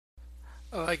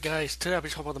Alright guys, today I'll be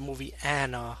talking about the movie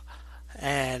Anna.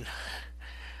 And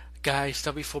guys,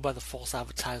 don't be fooled by the false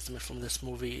advertisement from this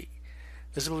movie.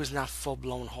 This movie is not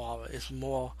full-blown horror. It's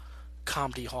more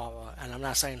comedy horror. And I'm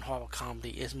not saying horror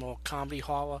comedy. It's more comedy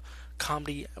horror.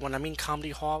 Comedy, when I mean comedy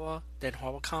horror, then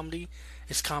horror comedy,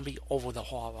 it's comedy over the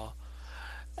horror.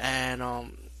 And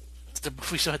the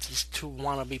movie starts these two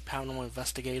wannabe paranormal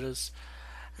investigators,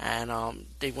 and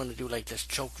they want to do like this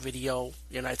joke video.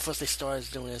 At first they started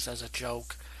doing this as a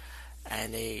joke,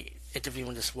 and they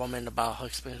interviewing this woman about her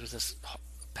experience with this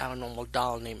paranormal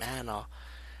doll named Anna.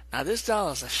 Now this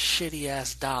doll is a shitty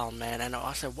ass doll, man. And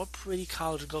I said, what pretty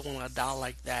college girl want a doll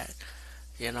like that?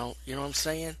 You know what I'm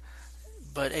saying?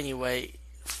 But anyway,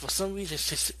 for some reason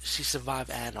she survived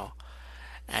Anna,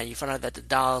 and you find out that the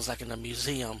doll is like in a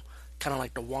museum, kind of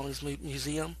like the Wong's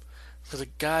Museum. Because the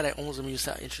guy that owns the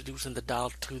museum introducing the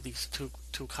doll to these two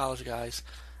college guys.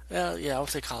 Well, yeah, I would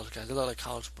say college guys. They look like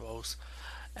college bros,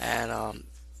 and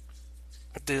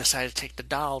they decided to take the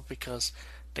doll because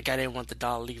the guy didn't want the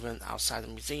doll leaving outside the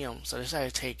museum. So they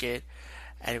decided to take it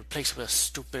and replace it with a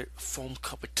stupid foam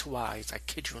cup with two eyes. I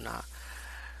kid you not.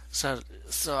 So,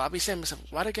 so I'll be saying to myself,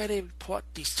 why the guy didn't report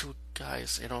these two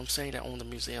guys? You know what I'm saying? That own the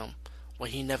museum. Well,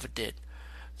 he never did.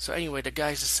 So anyway, the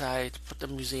guys decide to put the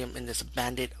museum in this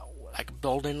abandoned, like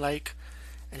building, like,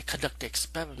 and conduct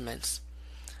experiments.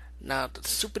 Now, the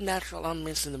supernatural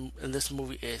elements in this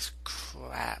movie is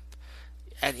crap.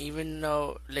 And even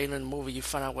though later in the movie you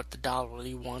find out what the doll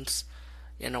really wants,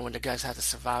 when the guys have to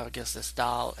survive against this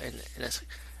doll,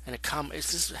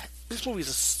 it's just this movie is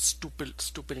a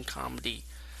stupid comedy.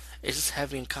 It's just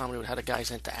heavy in comedy with how the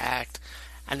guys interact,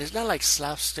 and it's not like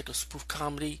slapstick or spoof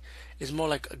comedy. It's more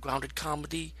like a grounded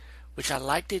comedy, which I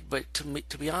liked it. But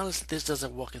to be honest, this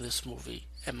doesn't work in this movie,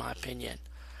 in my opinion.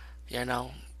 You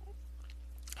know.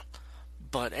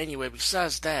 But anyway,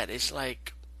 besides that, it's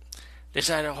like they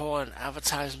decided to hold an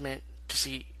advertisement to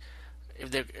see if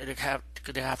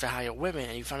they have to hire women,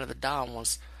 and you find out the doll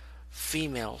wants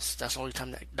females. That's the only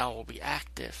time that doll will be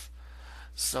active.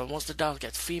 So once the doll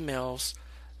gets females,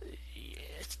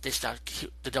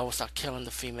 the doll will start killing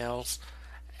the females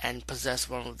and possess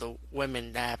one of the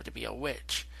women that happen to be a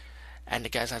witch. And the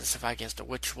guys have to survive against the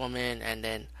witch woman. And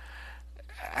then,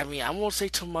 I mean, I won't say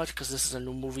too much because this is a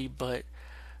new movie, but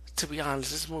to be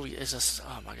honest, this movie is just,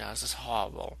 oh my god, it's just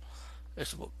horrible.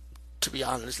 It's, to be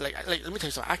honest, like let me tell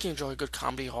you something. I can enjoy a good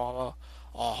comedy horror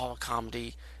or horror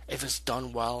comedy if it's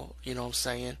done well. You know what I'm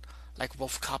saying? Like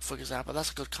Wolf Cop, for example,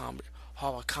 that's a good comedy,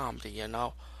 horror comedy.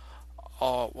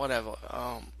 Or whatever.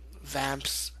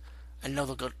 Vamps,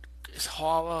 another good. It's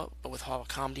horror, but with horror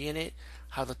comedy in it.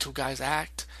 How the two guys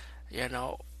act. You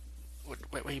know,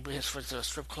 when he brings his friends to a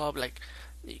strip club, like,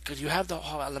 because you have the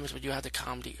horror elements, but you have the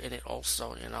comedy in it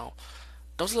also.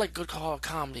 Those are like good horror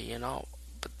comedy.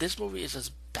 But this movie is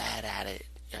just bad at it.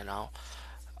 And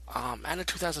in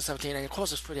 2017, and of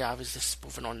course it's pretty obvious this is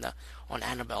moving on the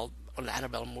Annabelle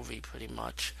movie, pretty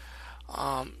much.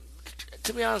 Um,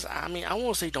 to be honest, I mean, I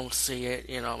won't say don't see it.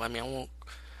 I mean, I won't,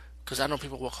 because I know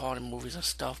people work hard in movies and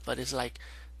stuff. But it's like,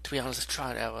 to be honest, it's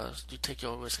trial and error. You take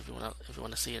your risk if you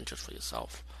wanna see it just for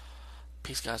yourself.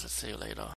 Peace, guys. I'll see you later.